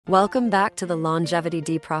Welcome back to the Longevity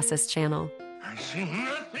Deprocessed channel. I see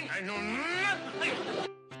nothing. I know nothing.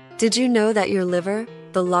 Did you know that your liver,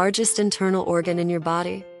 the largest internal organ in your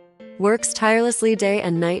body, works tirelessly day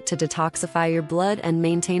and night to detoxify your blood and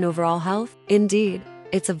maintain overall health? Indeed,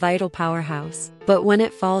 it's a vital powerhouse. But when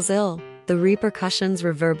it falls ill, the repercussions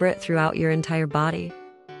reverberate throughout your entire body.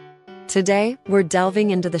 Today, we're delving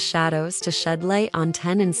into the shadows to shed light on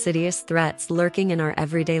 10 insidious threats lurking in our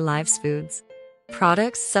everyday lives: foods,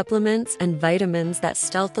 products, supplements, and vitamins that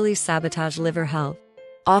stealthily sabotage liver health.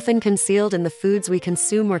 Often concealed in the foods we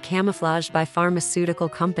consume or camouflaged by pharmaceutical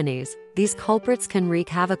companies, these culprits can wreak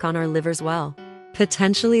havoc on our livers,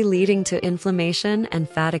 potentially leading to inflammation and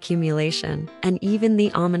fat accumulation, and even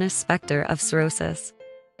the ominous specter of cirrhosis.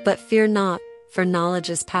 But fear not, for knowledge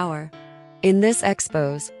is power. In this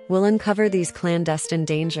expose, we'll uncover these clandestine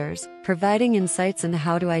dangers, providing insights into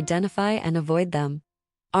how to identify and avoid them.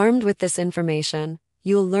 Armed with this information,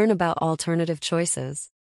 you'll learn about alternative choices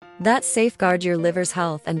that safeguard your liver's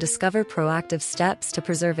health and discover proactive steps to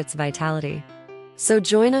preserve its vitality. So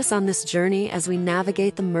join us on this journey as we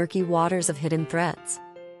navigate the murky waters of hidden threats,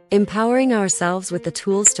 empowering ourselves with the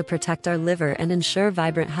tools to protect our liver and ensure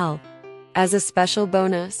vibrant health. As a special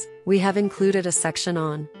bonus, we have included a section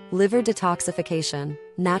on liver detoxification,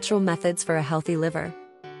 natural methods for a healthy liver.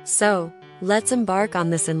 So, let's embark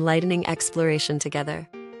on this enlightening exploration together.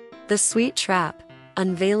 The Sweet Trap,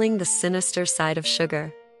 unveiling the sinister side of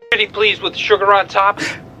sugar. Pretty pleased with sugar on top.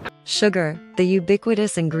 Sugar, the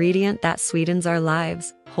ubiquitous ingredient that sweetens our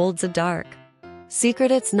lives, holds a dark secret.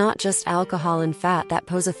 It's not just alcohol and fat that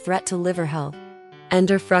pose a threat to liver health.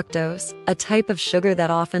 Enter fructose, a type of sugar that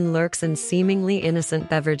often lurks in seemingly innocent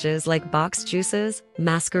beverages like boxed juices,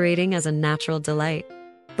 masquerading as a natural delight.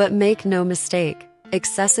 But make no mistake,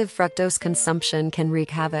 excessive fructose consumption can wreak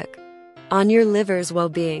havoc on your liver's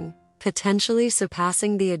well-being, potentially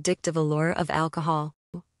surpassing the addictive allure of alcohol.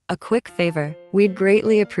 A quick favor, we'd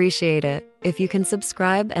greatly appreciate it if you can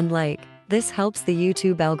subscribe and like. This helps the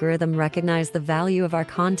YouTube algorithm recognize the value of our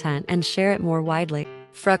content and share it more widely.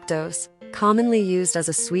 Fructose, commonly used as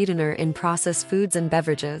a sweetener in processed foods and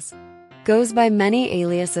beverages, goes by many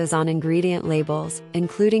aliases on ingredient labels,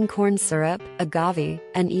 including corn syrup, agave,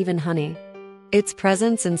 and even honey. Its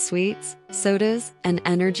presence in sweets, sodas, and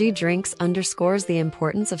energy drinks underscores the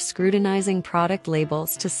importance of scrutinizing product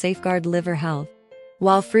labels to safeguard liver health.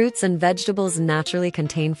 While fruits and vegetables naturally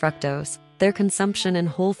contain fructose, their consumption in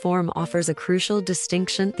whole form offers a crucial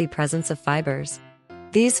distinction: the presence of fibers.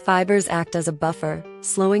 These fibers act as a buffer,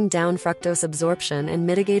 slowing down fructose absorption and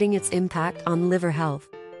mitigating its impact on liver health.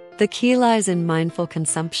 The key lies in mindful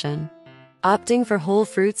consumption. Opting for whole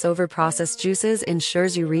fruits over processed juices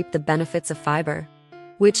ensures you reap the benefits of fiber,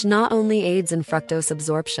 which not only aids in fructose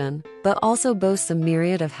absorption, but also boasts a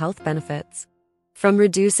myriad of health benefits, from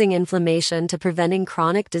reducing inflammation to preventing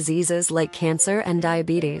chronic diseases like cancer and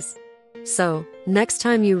diabetes. So, next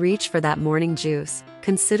time you reach for that morning juice,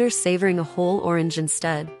 consider savoring a whole orange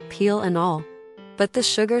instead, peel and all. But the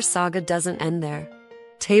sugar saga doesn't end there.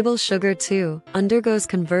 Table sugar, too, undergoes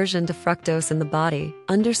conversion to fructose in the body,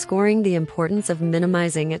 underscoring the importance of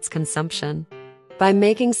minimizing its consumption. By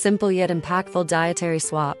making simple yet impactful dietary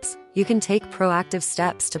swaps, you can take proactive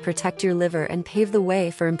steps to protect your liver and pave the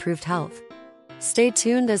way for improved health. Stay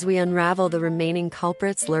tuned as we unravel the remaining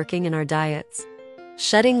culprits lurking in our diets,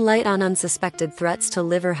 shedding light on unsuspected threats to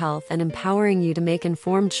liver health and empowering you to make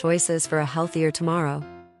informed choices for a healthier tomorrow.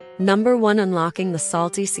 Number 1. Unlocking the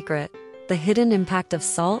salty secret. The hidden impact of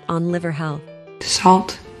salt on liver health.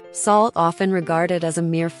 Salt, often regarded as a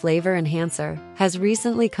mere flavor enhancer, has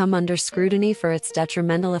recently come under scrutiny for its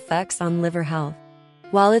detrimental effects on liver health.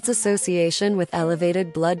 While its association with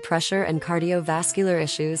elevated blood pressure and cardiovascular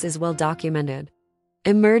issues is well documented,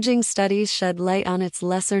 emerging studies shed light on its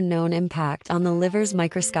lesser-known impact on the liver's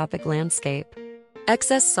microscopic landscape.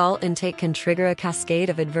 Excess salt intake can trigger a cascade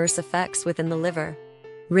of adverse effects within the liver,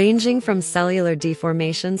 ranging from cellular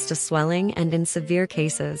deformations to swelling and, in severe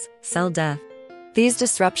cases, cell death. These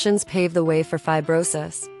disruptions pave the way for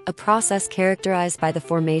fibrosis, a process characterized by the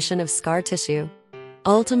formation of scar tissue,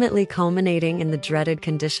 ultimately culminating in the dreaded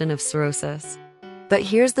condition of cirrhosis. But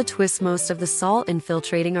here's the twist: most of the salt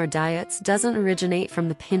infiltrating our diets doesn't originate from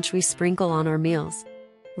the pinch we sprinkle on our meals.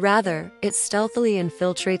 Rather, it stealthily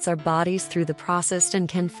infiltrates our bodies through the processed and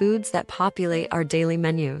canned foods that populate our daily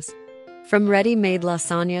menus. From ready-made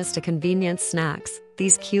lasagnas to convenience snacks,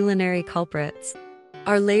 these culinary culprits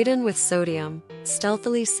are laden with sodium,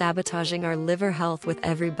 stealthily sabotaging our liver health with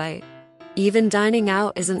every bite. Even dining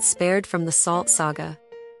out isn't spared from the salt saga.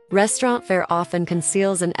 Restaurant fare often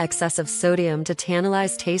conceals an excess of sodium to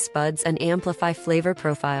tantalize taste buds and amplify flavor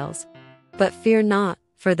profiles. But fear not,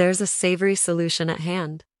 for there's a savory solution at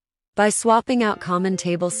hand. By swapping out common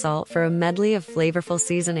table salt for a medley of flavorful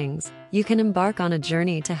seasonings, you can embark on a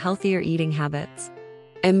journey to healthier eating habits.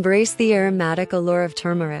 Embrace the aromatic allure of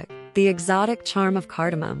turmeric, the exotic charm of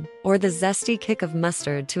cardamom, or the zesty kick of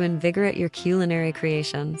mustard to invigorate your culinary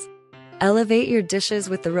creations. Elevate your dishes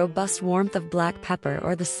with the robust warmth of black pepper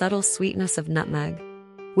or the subtle sweetness of nutmeg,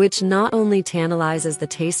 which not only tantalizes the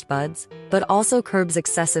taste buds, but also curbs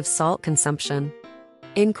excessive salt consumption.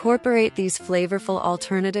 Incorporate these flavorful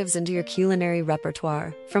alternatives into your culinary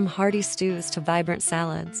repertoire, from hearty stews to vibrant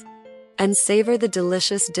salads, and savor the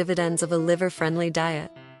delicious dividends of a liver-friendly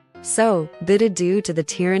diet. So, bid adieu to the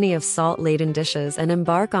tyranny of salt-laden dishes and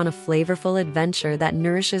embark on a flavorful adventure that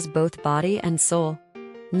nourishes both body and soul.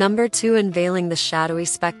 Number 2. Unveiling the shadowy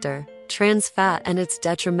specter, trans fat and its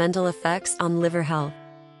detrimental effects on liver health.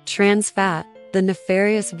 Trans fat, the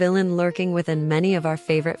nefarious villain lurking within many of our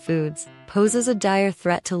favorite foods, poses a dire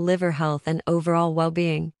threat to liver health and overall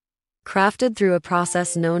well-being. Crafted through a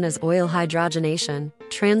process known as oil hydrogenation,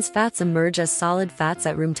 trans fats emerge as solid fats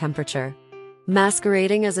at room temperature,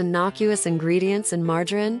 masquerading as innocuous ingredients in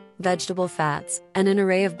margarine, vegetable fats, and an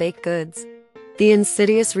array of baked goods. The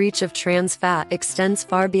insidious reach of trans fat extends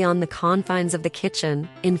far beyond the confines of the kitchen,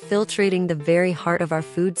 infiltrating the very heart of our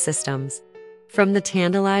food systems. From the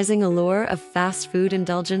tantalizing allure of fast food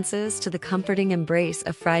indulgences to the comforting embrace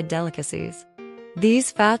of fried delicacies, these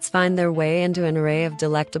fats find their way into an array of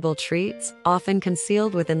delectable treats, often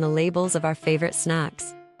concealed within the labels of our favorite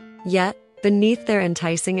snacks. Yet, beneath their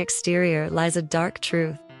enticing exterior lies a dark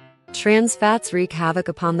truth. Trans fats wreak havoc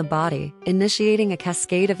upon the body, initiating a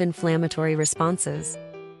cascade of inflammatory responses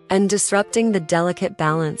and disrupting the delicate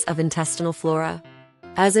balance of intestinal flora.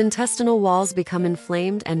 As intestinal walls become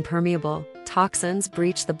inflamed and permeable, toxins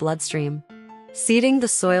breach the bloodstream, seeding the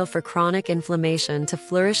soil for chronic inflammation to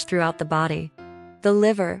flourish throughout the body. The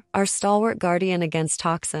liver, our stalwart guardian against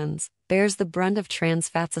toxins, bears the brunt of trans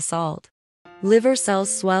fat's assault. Liver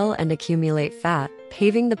cells swell and accumulate fat,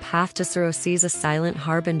 paving the path to cirrhosis, a silent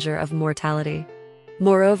harbinger of mortality.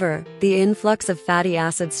 Moreover, the influx of fatty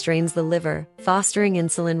acids strains the liver, fostering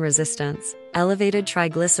insulin resistance, elevated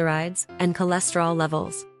triglycerides, and cholesterol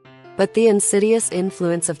levels. But the insidious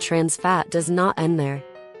influence of trans fat does not end there.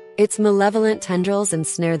 Its malevolent tendrils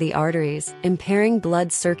ensnare the arteries, impairing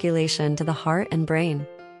blood circulation to the heart and brain,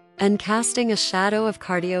 and casting a shadow of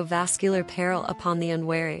cardiovascular peril upon the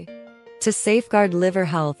unwary. To safeguard liver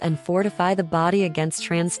health and fortify the body against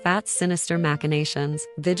trans fat's sinister machinations,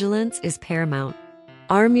 vigilance is paramount.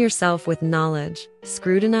 Arm yourself with knowledge,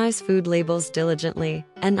 scrutinize food labels diligently,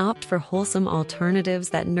 and opt for wholesome alternatives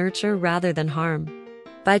that nurture rather than harm.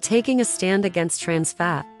 By taking a stand against trans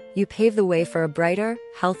fat, you pave the way for a brighter,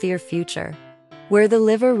 healthier future, where the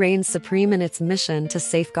liver reigns supreme in its mission to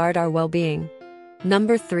safeguard our well-being.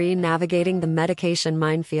 Number 3. Navigating the medication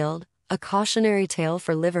minefield, a cautionary tale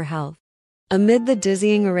for liver health. Amid the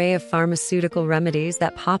dizzying array of pharmaceutical remedies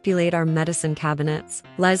that populate our medicine cabinets,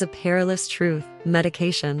 lies a perilous truth: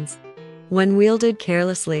 medications, when wielded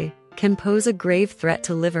carelessly, can pose a grave threat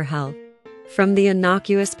to liver health. From the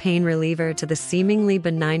innocuous pain reliever to the seemingly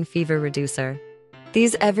benign fever reducer,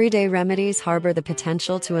 these everyday remedies harbor the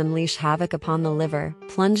potential to unleash havoc upon the liver,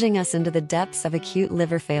 plunging us into the depths of acute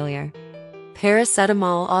liver failure.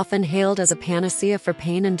 Paracetamol, often hailed as a panacea for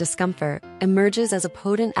pain and discomfort, emerges as a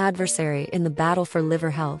potent adversary in the battle for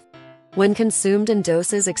liver health. When consumed in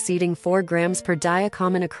doses exceeding 4 grams per day, a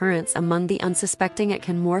common occurrence among the unsuspecting, it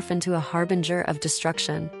can morph into a harbinger of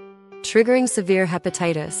destruction, triggering severe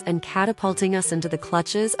hepatitis and catapulting us into the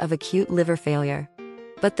clutches of acute liver failure.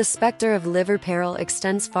 But the specter of liver peril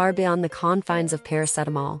extends far beyond the confines of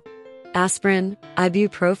paracetamol. Aspirin,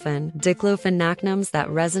 ibuprofen, diclofenacnums that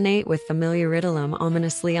resonate with familiaridulum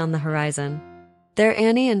ominously on the horizon, their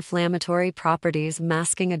anti-inflammatory properties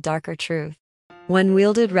masking a darker truth. When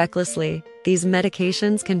wielded recklessly, these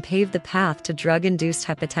medications can pave the path to drug-induced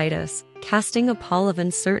hepatitis, casting a pall of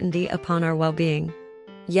uncertainty upon our well-being.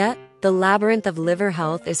 Yet, the labyrinth of liver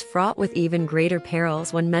health is fraught with even greater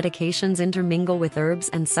perils when medications intermingle with herbs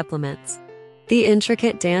and supplements. The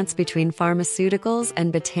intricate dance between pharmaceuticals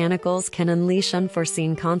and botanicals can unleash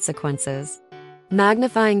unforeseen consequences,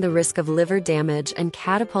 magnifying the risk of liver damage and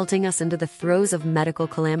catapulting us into the throes of medical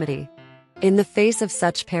calamity. In the face of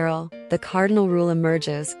such peril, the cardinal rule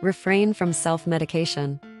emerges: refrain from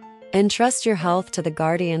self-medication. Entrust your health to the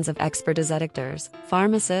guardians of experts. Doctors,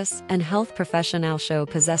 pharmacists, and health professionals who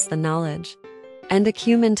possess the knowledge and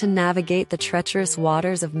acumen to navigate the treacherous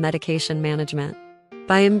waters of medication management.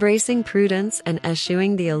 By embracing prudence and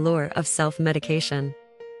eschewing the allure of self-medication,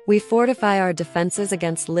 We fortify our defenses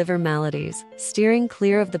against liver maladies, steering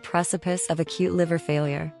clear of the precipice of acute liver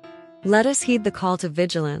failure. Let us heed the call to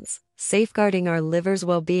vigilance, safeguarding our liver's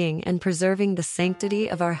well-being and preserving the sanctity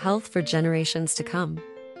of our health for generations to come.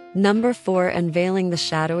 Number 4. Unveiling the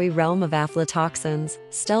shadowy realm of aflatoxins,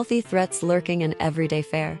 stealthy threats lurking in everyday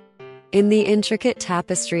fare. In the intricate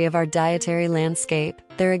tapestry of our dietary landscape,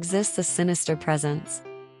 there exists a sinister presence.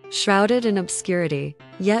 Shrouded in obscurity,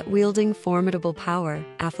 yet wielding formidable power,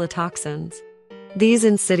 aflatoxins. These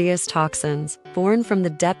insidious toxins, born from the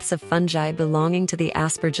depths of fungi belonging to the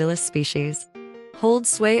Aspergillus species, hold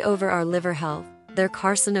sway over our liver health, their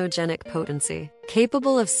carcinogenic potency,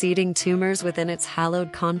 capable of seeding tumors within its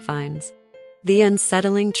hallowed confines. The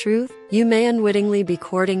unsettling truth? You may unwittingly be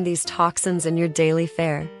courting these toxins in your daily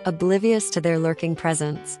fare, oblivious to their lurking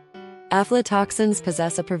presence. Aflatoxins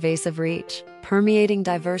possess a pervasive reach, permeating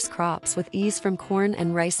diverse crops with ease from corn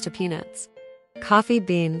and rice to peanuts, coffee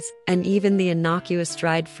beans, and even the innocuous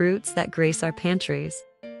dried fruits that grace our pantries.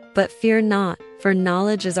 But fear not, for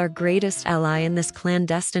knowledge is our greatest ally in this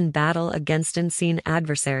clandestine battle against unseen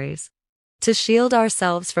adversaries. To shield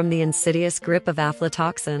ourselves from the insidious grip of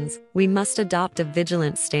aflatoxins, we must adopt a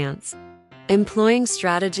vigilant stance, employing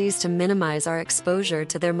strategies to minimize our exposure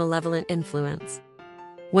to their malevolent influence.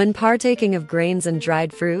 When partaking of grains and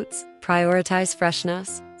dried fruits, prioritize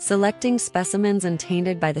freshness, selecting specimens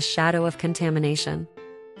untainted by the shadow of contamination.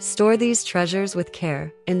 Store these treasures with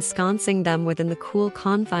care, ensconcing them within the cool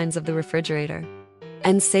confines of the refrigerator,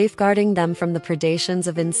 and safeguarding them from the predations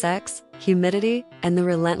of insects, humidity, and the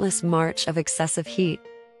relentless march of excessive heat.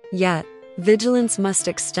 Yet, vigilance must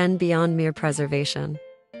extend beyond mere preservation.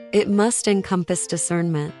 It must encompass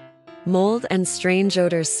discernment. Mold and strange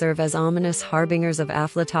odors serve as ominous harbingers of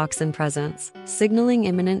aflatoxin presence, signaling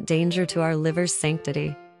imminent danger to our liver's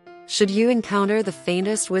sanctity. Should you encounter the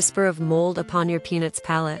faintest whisper of mold upon your peanut's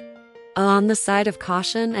palate, on the side of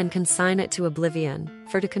caution and consign it to oblivion,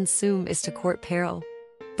 for to consume is to court peril.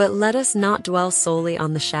 But let us not dwell solely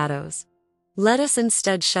on the shadows. Let us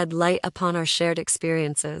instead shed light upon our shared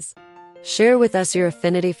experiences. Share with us your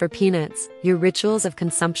affinity for peanuts, your rituals of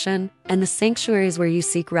consumption, and the sanctuaries where you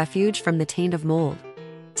seek refuge from the taint of mold.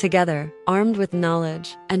 Together, armed with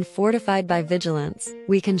knowledge and fortified by vigilance,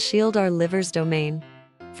 we can shield our liver's domain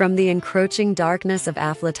from the encroaching darkness of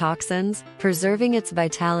aflatoxins, preserving its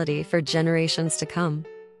vitality for generations to come.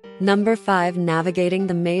 Number 5. Navigating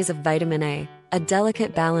the maze of vitamin A, a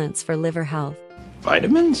delicate balance for liver health.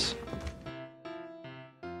 Vitamins?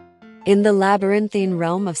 In the labyrinthine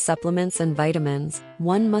realm of supplements and vitamins,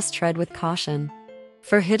 one must tread with caution,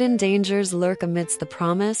 for hidden dangers lurk amidst the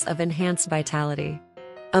promise of enhanced vitality.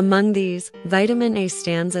 Among these, vitamin A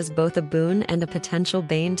stands as both a boon and a potential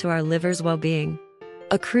bane to our liver's well-being,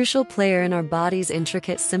 a crucial player in our body's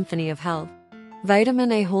intricate symphony of health.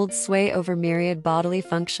 Vitamin A holds sway over myriad bodily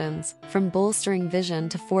functions, from bolstering vision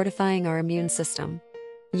to fortifying our immune system.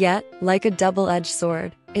 Yet, like a double-edged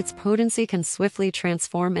sword, its potency can swiftly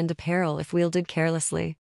transform into peril if wielded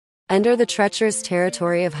carelessly. Enter the treacherous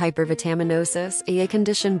territory of hypervitaminosis, a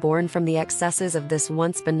condition born from the excesses of this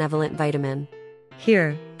once benevolent vitamin.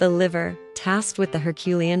 Here, the liver, tasked with the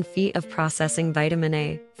Herculean feat of processing vitamin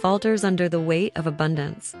A, falters under the weight of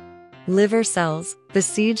abundance. Liver cells,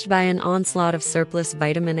 besieged by an onslaught of surplus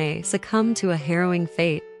vitamin A, succumb to a harrowing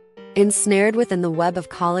fate, ensnared within the web of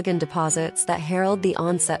collagen deposits that herald the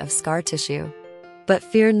onset of scar tissue. But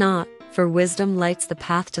fear not, for wisdom lights the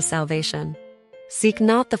path to salvation. Seek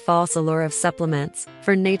not the false allure of supplements,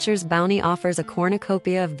 for nature's bounty offers a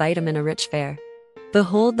cornucopia of vitamin-rich fare.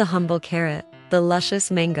 Behold the humble carrot, the luscious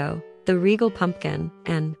mango, the regal pumpkin,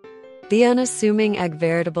 and the unassuming egg,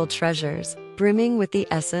 veritable treasures, brimming with the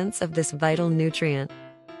essence of this vital nutrient.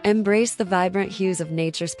 Embrace the vibrant hues of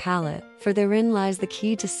nature's palette, for therein lies the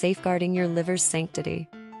key to safeguarding your liver's sanctity.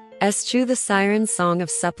 Eschew the siren song of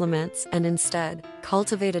supplements and instead,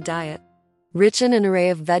 cultivate a diet rich in an array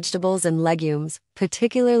of vegetables and legumes,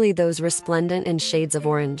 particularly those resplendent in shades of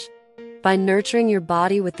orange. By nurturing your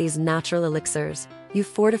body with these natural elixirs, you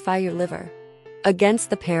fortify your liver against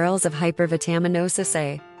the perils of hypervitaminosis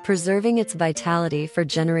A, preserving its vitality for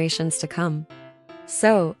generations to come.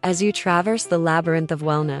 So, as you traverse the labyrinth of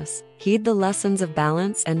wellness, heed the lessons of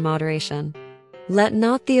balance and moderation. Let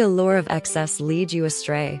not the allure of excess lead you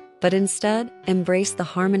astray, but instead, embrace the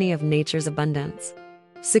harmony of nature's abundance,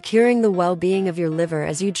 securing the well-being of your liver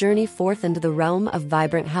as you journey forth into the realm of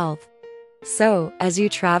vibrant health. So, as you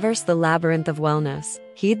traverse the labyrinth of wellness,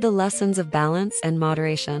 heed the lessons of balance and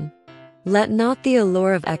moderation. Let not the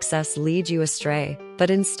allure of excess lead you astray,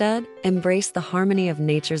 but instead, embrace the harmony of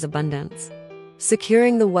nature's abundance,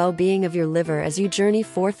 securing the well-being of your liver as you journey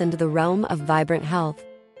forth into the realm of vibrant health.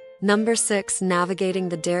 Number 6. Navigating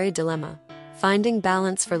the dairy dilemma. Finding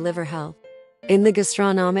balance for liver health. In the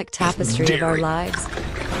gastronomic tapestry of our lives,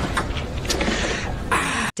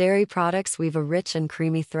 dairy products weave a rich and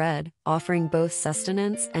creamy thread, offering both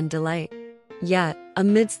sustenance and delight. Yet,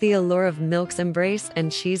 amidst the allure of milk's embrace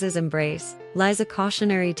and cheese's embrace, lies a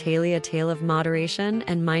cautionary tale, a tale of moderation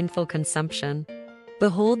and mindful consumption.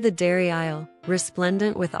 Behold the dairy aisle,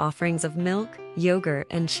 resplendent with offerings of milk, yogurt,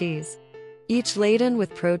 and cheese, each laden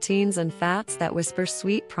with proteins and fats that whisper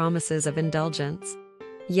sweet promises of indulgence.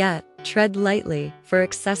 Yet, tread lightly, for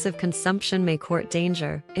excessive consumption may court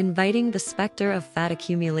danger, inviting the specter of fat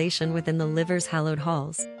accumulation within the liver's hallowed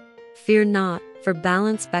halls. Fear not, for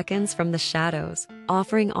balance beckons from the shadows,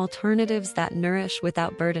 offering alternatives that nourish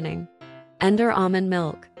without burdening. Enter almond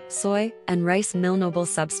milk, soy, and rice meal, noble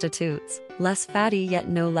substitutes, less fatty yet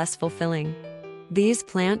no less fulfilling. These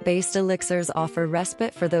plant-based elixirs offer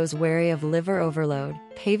respite for those wary of liver overload,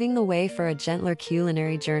 paving the way for a gentler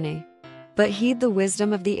culinary journey. But heed the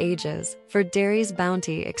wisdom of the ages, for dairy's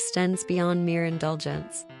bounty extends beyond mere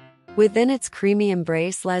indulgence. Within its creamy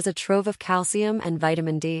embrace lies a trove of calcium and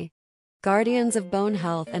vitamin D, guardians of bone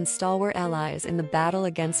health and stalwart allies in the battle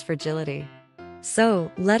against fragility.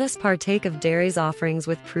 So, let us partake of dairy's offerings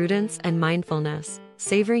with prudence and mindfulness,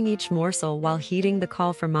 savoring each morsel while heeding the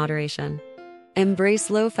call for moderation. Embrace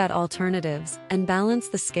low-fat alternatives and balance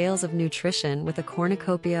the scales of nutrition with a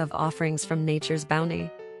cornucopia of offerings from nature's bounty.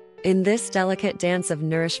 In this delicate dance of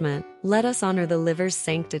nourishment, let us honor the liver's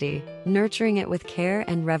sanctity, nurturing it with care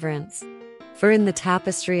and reverence. For in the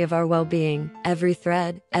tapestry of our well-being, every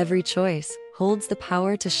thread, every choice, holds the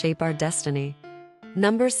power to shape our destiny.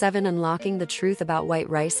 Number 7. Unlocking the truth about white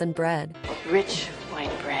rice and bread. Rich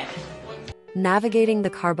white bread. Navigating the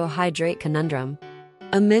carbohydrate conundrum.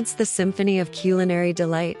 Amidst the symphony of culinary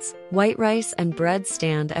delights, white rice and bread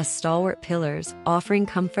stand as stalwart pillars, offering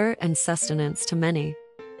comfort and sustenance to many.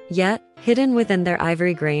 Yet, hidden within their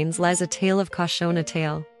ivory grains lies a tale of caution, a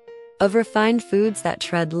tale of refined foods that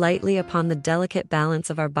tread lightly upon the delicate balance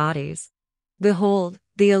of our bodies. Behold,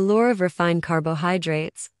 the allure of refined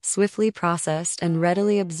carbohydrates, swiftly processed and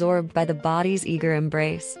readily absorbed by the body's eager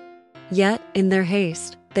embrace. Yet, in their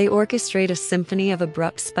haste, they orchestrate a symphony of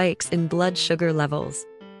abrupt spikes in blood sugar levels,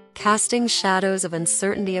 casting shadows of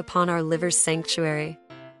uncertainty upon our liver's sanctuary.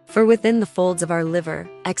 For within the folds of our liver,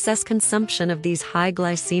 excess consumption of these high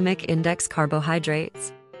glycemic index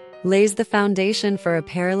carbohydrates lays the foundation for a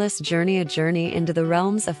perilous journey into the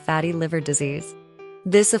realms of fatty liver disease.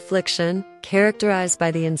 This affliction, characterized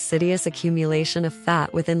by the insidious accumulation of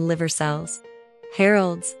fat within liver cells,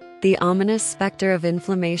 heralds the ominous specter of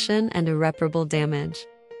inflammation and irreparable damage.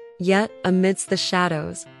 Yet, amidst the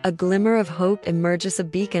shadows, a glimmer of hope emerges, a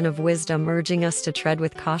beacon of wisdom urging us to tread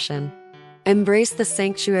with caution. Embrace the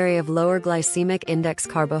sanctuary of lower glycemic index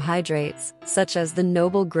carbohydrates, such as the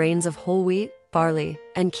noble grains of whole wheat, barley,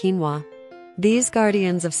 and quinoa. These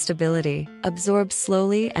guardians of stability, absorb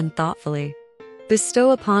slowly and thoughtfully,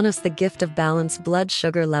 bestow upon us the gift of balanced blood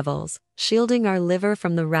sugar levels, shielding our liver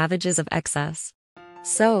from the ravages of excess.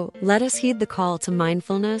 So, let us heed the call to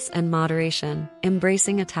mindfulness and moderation,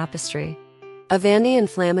 embracing a tapestry of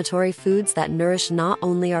anti-inflammatory foods that nourish not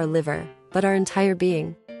only our liver, but our entire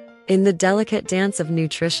being. In the delicate dance of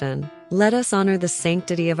nutrition, let us honor the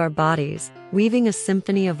sanctity of our bodies, weaving a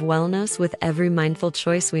symphony of wellness with every mindful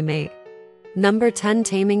choice we make. Number 10.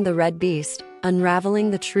 Taming the red beast, unraveling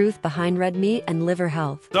the truth behind red meat and liver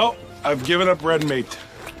health. No, I've given up red meat.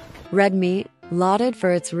 Red meat, lauded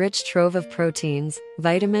for its rich trove of proteins,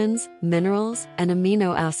 vitamins, minerals, and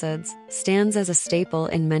amino acids, stands as a staple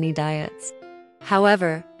in many diets.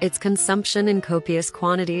 However, its consumption in copious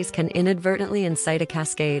quantities can inadvertently incite a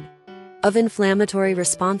cascade of inflammatory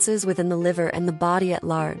responses within the liver and the body at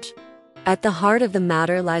large. At the heart of the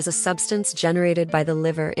matter lies a substance generated by the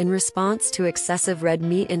liver in response to excessive red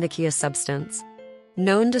meat, indica substance,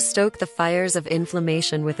 known to stoke the fires of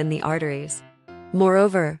inflammation within the arteries.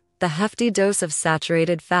 Moreover, the hefty dose of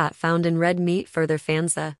saturated fat found in red meat further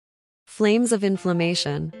fans the flames of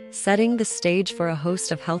inflammation, setting the stage for a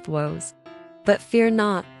host of health woes. But fear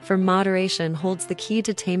not, for moderation holds the key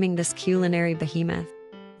to taming this culinary behemoth.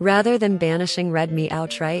 Rather than banishing red meat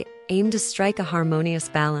outright, aim to strike a harmonious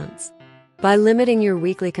balance by limiting your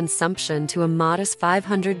weekly consumption to a modest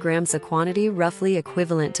 500 grams, a quantity roughly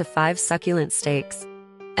equivalent to 5 succulent steaks.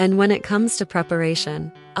 And when it comes to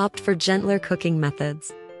preparation, opt for gentler cooking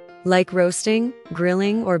methods, like roasting,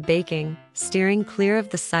 grilling, or baking, steering clear of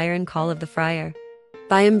the siren call of the fryer.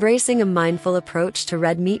 By embracing a mindful approach to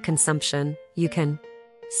red meat consumption, you can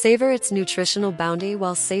savor its nutritional bounty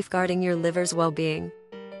while safeguarding your liver's well-being.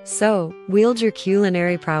 So, wield your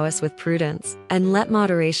culinary prowess with prudence, and let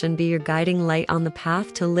moderation be your guiding light on the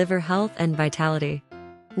path to liver health and vitality.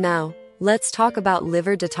 Now, let's talk about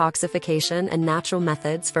liver detoxification and natural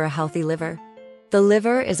methods for a healthy liver. The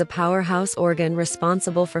liver is a powerhouse organ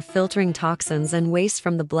responsible for filtering toxins and waste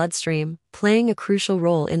from the bloodstream, playing a crucial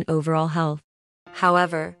role in overall health.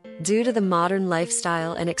 However, due to the modern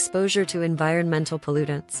lifestyle and exposure to environmental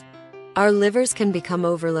pollutants, our livers can become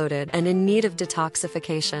overloaded and in need of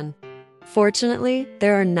detoxification. Fortunately,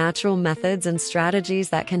 there are natural methods and strategies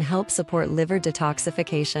that can help support liver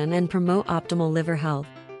detoxification and promote optimal liver health.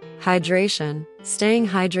 Hydration. Staying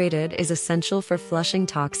hydrated is essential for flushing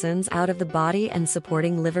toxins out of the body and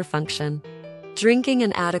supporting liver function. Drinking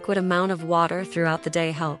an adequate amount of water throughout the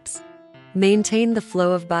day helps maintain the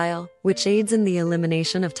flow of bile, which aids in the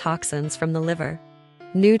elimination of toxins from the liver.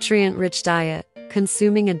 Nutrient-rich diet.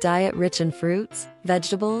 Consuming a diet rich in fruits,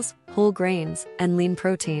 vegetables, whole grains, and lean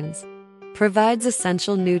proteins provides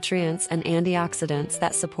essential nutrients and antioxidants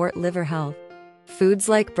that support liver health. Foods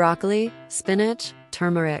like broccoli, spinach,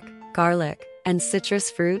 turmeric, garlic, and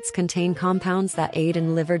citrus fruits contain compounds that aid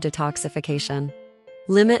in liver detoxification.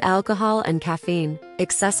 Limit alcohol and caffeine.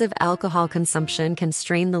 Excessive alcohol consumption can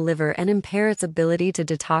strain the liver and impair its ability to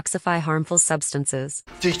detoxify harmful substances.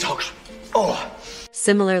 Detox. Oh.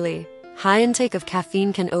 Similarly, high intake of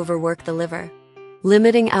caffeine can overwork the liver.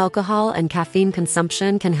 Limiting alcohol and caffeine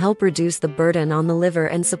consumption can help reduce the burden on the liver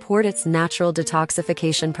and support its natural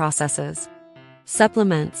detoxification processes.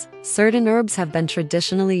 Supplements. Certain herbs have been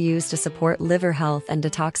traditionally used to support liver health and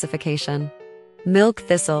detoxification. Milk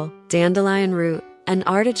thistle, dandelion root, and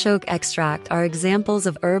artichoke extract are examples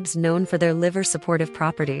of herbs known for their liver-supportive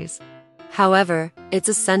properties. However, it's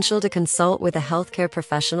essential to consult with a healthcare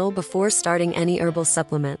professional before starting any herbal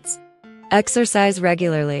supplements. Exercise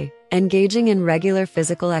regularly. Engaging in regular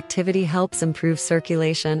physical activity helps improve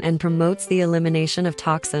circulation and promotes the elimination of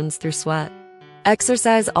toxins through sweat.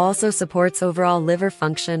 Exercise also supports overall liver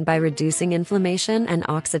function by reducing inflammation and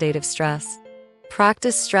oxidative stress.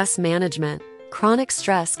 Practice stress management. Chronic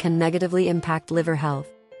stress can negatively impact liver health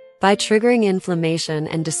by triggering inflammation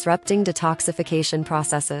and disrupting detoxification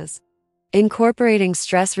processes. Incorporating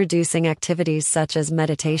stress-reducing activities such as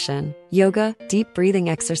meditation, yoga, deep breathing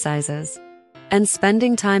exercises, and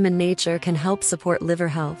spending time in nature can help support liver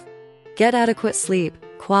health. Get adequate sleep.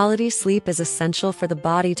 Quality sleep is essential for the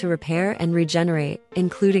body to repair and regenerate,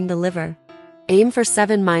 including the liver. Aim for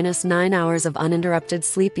 7-9 hours of uninterrupted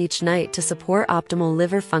sleep each night to support optimal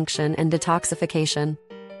liver function and detoxification.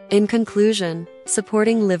 In conclusion,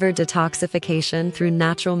 supporting liver detoxification through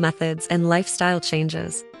natural methods and lifestyle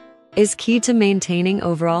changes is key to maintaining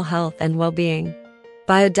overall health and well-being.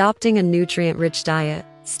 By adopting a nutrient-rich diet,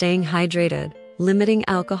 staying hydrated, limiting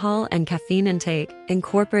alcohol and caffeine intake,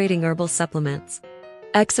 incorporating herbal supplements,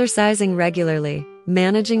 exercising regularly,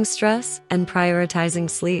 managing stress, and prioritizing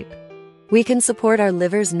sleep, we can support our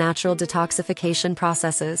liver's natural detoxification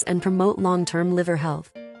processes and promote long-term liver health.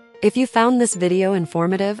 If you found this video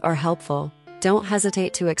informative or helpful, don't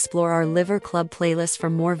hesitate to explore our Liver Club playlist for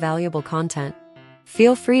more valuable content.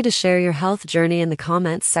 Feel free to share your health journey in the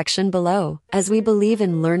comments section below, as we believe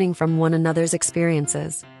in learning from one another's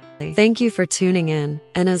experiences. Thank you for tuning in,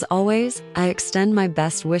 and as always, I extend my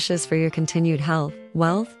best wishes for your continued health,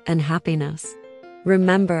 wealth, and happiness.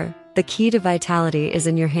 Remember, the key to vitality is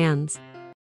in your hands.